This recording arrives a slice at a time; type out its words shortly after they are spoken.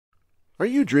Are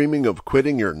you dreaming of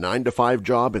quitting your 9-to-5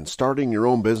 job and starting your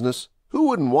own business? Who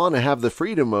wouldn't want to have the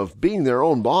freedom of being their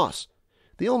own boss?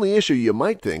 The only issue you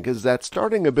might think is that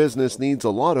starting a business needs a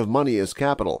lot of money as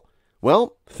capital.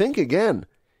 Well, think again.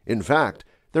 In fact,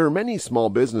 there are many small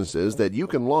businesses that you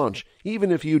can launch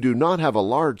even if you do not have a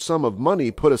large sum of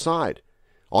money put aside.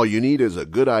 All you need is a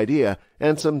good idea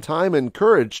and some time and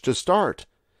courage to start.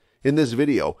 In this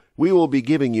video, we will be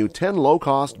giving you 10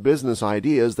 low-cost business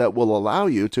ideas that will allow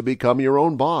you to become your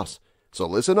own boss. So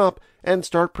listen up and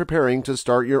start preparing to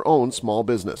start your own small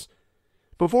business.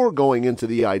 Before going into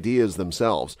the ideas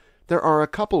themselves, there are a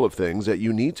couple of things that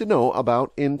you need to know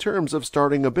about in terms of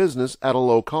starting a business at a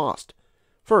low cost.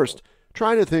 First,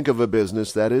 try to think of a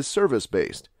business that is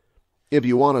service-based. If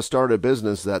you want to start a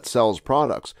business that sells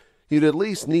products, you'd at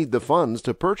least need the funds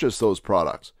to purchase those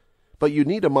products. But you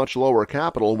need a much lower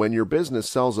capital when your business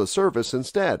sells a service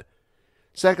instead.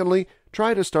 Secondly,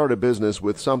 try to start a business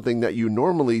with something that you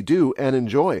normally do and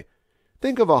enjoy.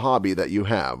 Think of a hobby that you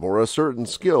have or a certain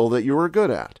skill that you are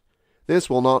good at. This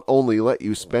will not only let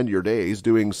you spend your days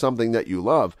doing something that you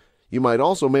love, you might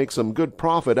also make some good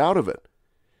profit out of it.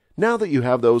 Now that you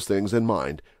have those things in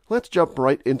mind, let's jump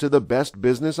right into the best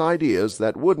business ideas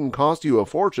that wouldn't cost you a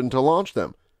fortune to launch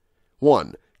them.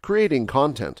 1. Creating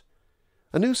content.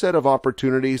 A new set of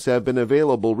opportunities have been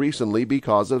available recently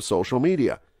because of social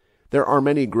media. There are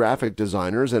many graphic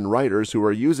designers and writers who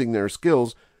are using their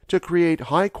skills to create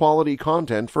high-quality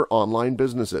content for online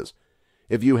businesses.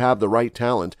 If you have the right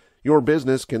talent, your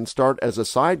business can start as a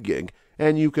side gig,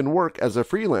 and you can work as a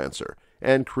freelancer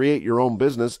and create your own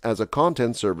business as a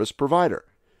content service provider.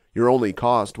 Your only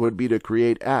cost would be to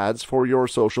create ads for your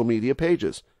social media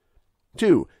pages.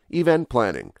 2. Event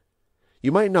planning.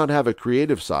 You might not have a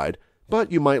creative side,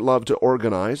 but you might love to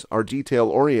organize, are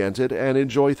detail-oriented, and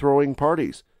enjoy throwing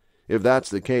parties. If that's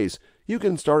the case, you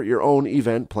can start your own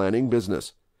event planning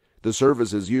business. The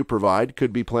services you provide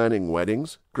could be planning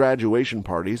weddings, graduation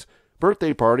parties,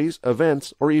 birthday parties,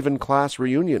 events, or even class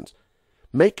reunions.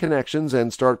 Make connections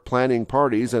and start planning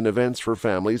parties and events for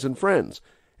families and friends,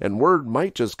 and word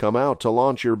might just come out to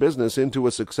launch your business into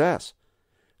a success.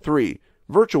 3.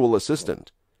 Virtual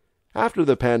assistant. After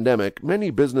the pandemic,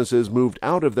 many businesses moved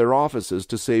out of their offices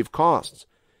to save costs.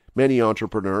 Many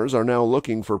entrepreneurs are now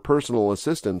looking for personal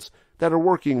assistants that are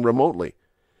working remotely.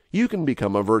 You can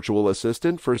become a virtual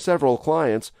assistant for several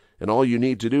clients, and all you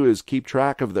need to do is keep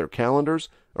track of their calendars,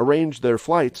 arrange their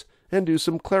flights, and do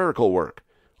some clerical work,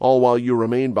 all while you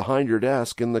remain behind your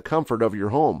desk in the comfort of your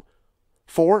home.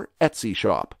 4. Etsy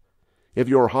shop. If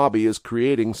your hobby is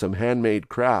creating some handmade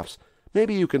crafts,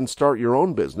 maybe you can start your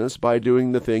own business by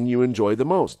doing the thing you enjoy the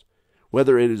most,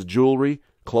 whether it is jewelry,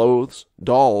 clothes,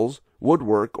 dolls,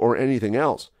 woodwork, or anything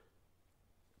else.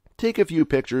 Take a few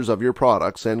pictures of your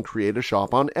products and create a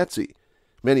shop on Etsy.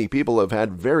 Many people have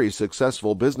had very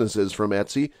successful businesses from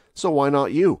Etsy, so why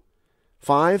not you?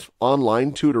 5.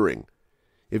 Online tutoring.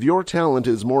 If your talent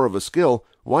is more of a skill,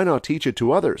 why not teach it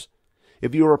to others?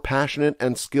 If you are passionate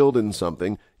and skilled in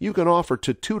something, you can offer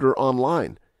to tutor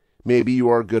online. Maybe you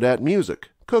are good at music,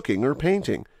 cooking, or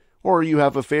painting, or you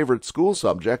have a favorite school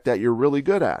subject that you're really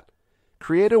good at.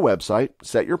 Create a website,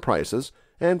 set your prices,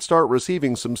 and start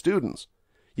receiving some students.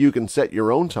 You can set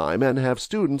your own time and have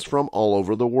students from all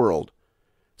over the world.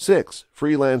 6.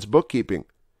 Freelance bookkeeping.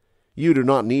 You do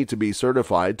not need to be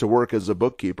certified to work as a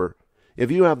bookkeeper. If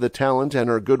you have the talent and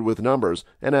are good with numbers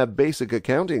and have basic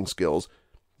accounting skills,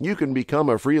 you can become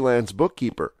a freelance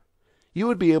bookkeeper. You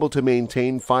would be able to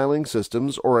maintain filing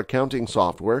systems or accounting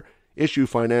software, issue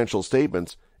financial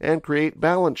statements, and create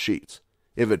balance sheets.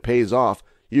 If it pays off,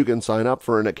 you can sign up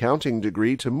for an accounting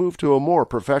degree to move to a more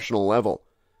professional level.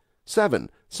 7.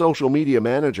 Social media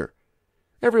manager.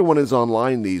 Everyone is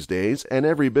online these days, and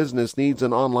every business needs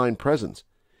an online presence.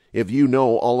 If you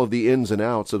know all of the ins and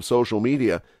outs of social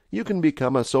media, you can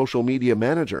become a social media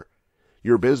manager.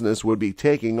 Your business would be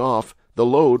taking off the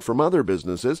load from other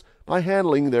businesses by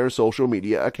handling their social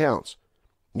media accounts.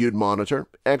 You'd monitor,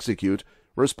 execute,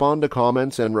 respond to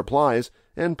comments and replies,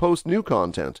 and post new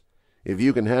content. If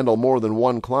you can handle more than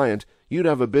one client, you'd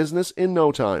have a business in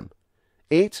no time.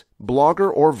 8.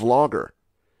 Blogger or vlogger.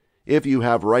 If you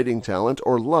have writing talent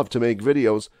or love to make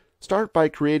videos, start by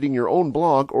creating your own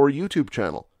blog or YouTube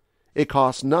channel. It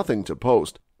costs nothing to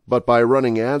post, but by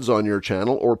running ads on your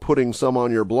channel or putting some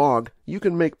on your blog, you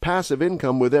can make passive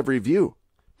income with every view.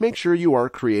 Make sure you are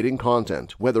creating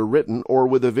content, whether written or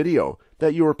with a video,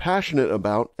 that you are passionate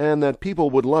about and that people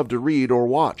would love to read or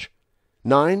watch.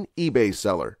 9. eBay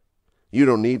seller. You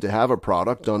don't need to have a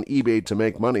product on eBay to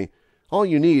make money. All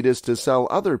you need is to sell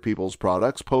other people's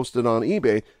products posted on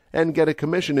eBay and get a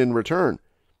commission in return.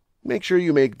 Make sure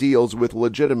you make deals with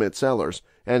legitimate sellers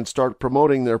and start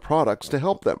promoting their products to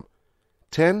help them.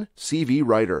 10. CV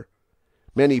Writer.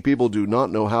 Many people do not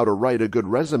know how to write a good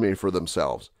resume for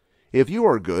themselves. If you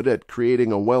are good at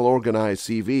creating a well-organized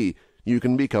CV, you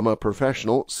can become a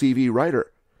professional CV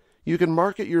writer. You can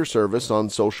market your service on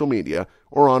social media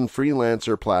or on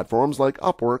freelancer platforms like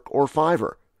Upwork or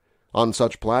Fiverr. On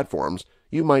such platforms,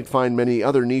 you might find many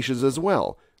other niches as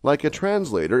well, like a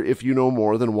translator if you know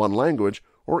more than one language,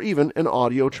 or even an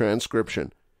audio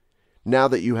transcription. Now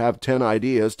that you have 10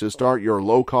 ideas to start your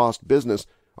low-cost business,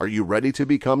 are you ready to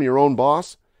become your own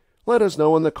boss? Let us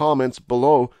know in the comments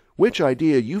below which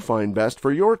idea you find best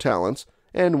for your talents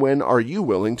and when are you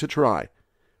willing to try.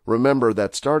 Remember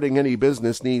that starting any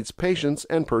business needs patience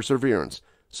and perseverance,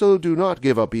 so do not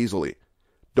give up easily.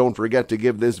 Don't forget to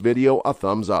give this video a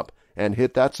thumbs up and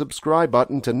hit that subscribe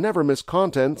button to never miss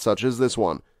content such as this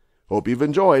one. Hope you've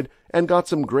enjoyed and got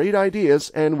some great ideas,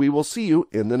 and we will see you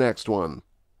in the next one.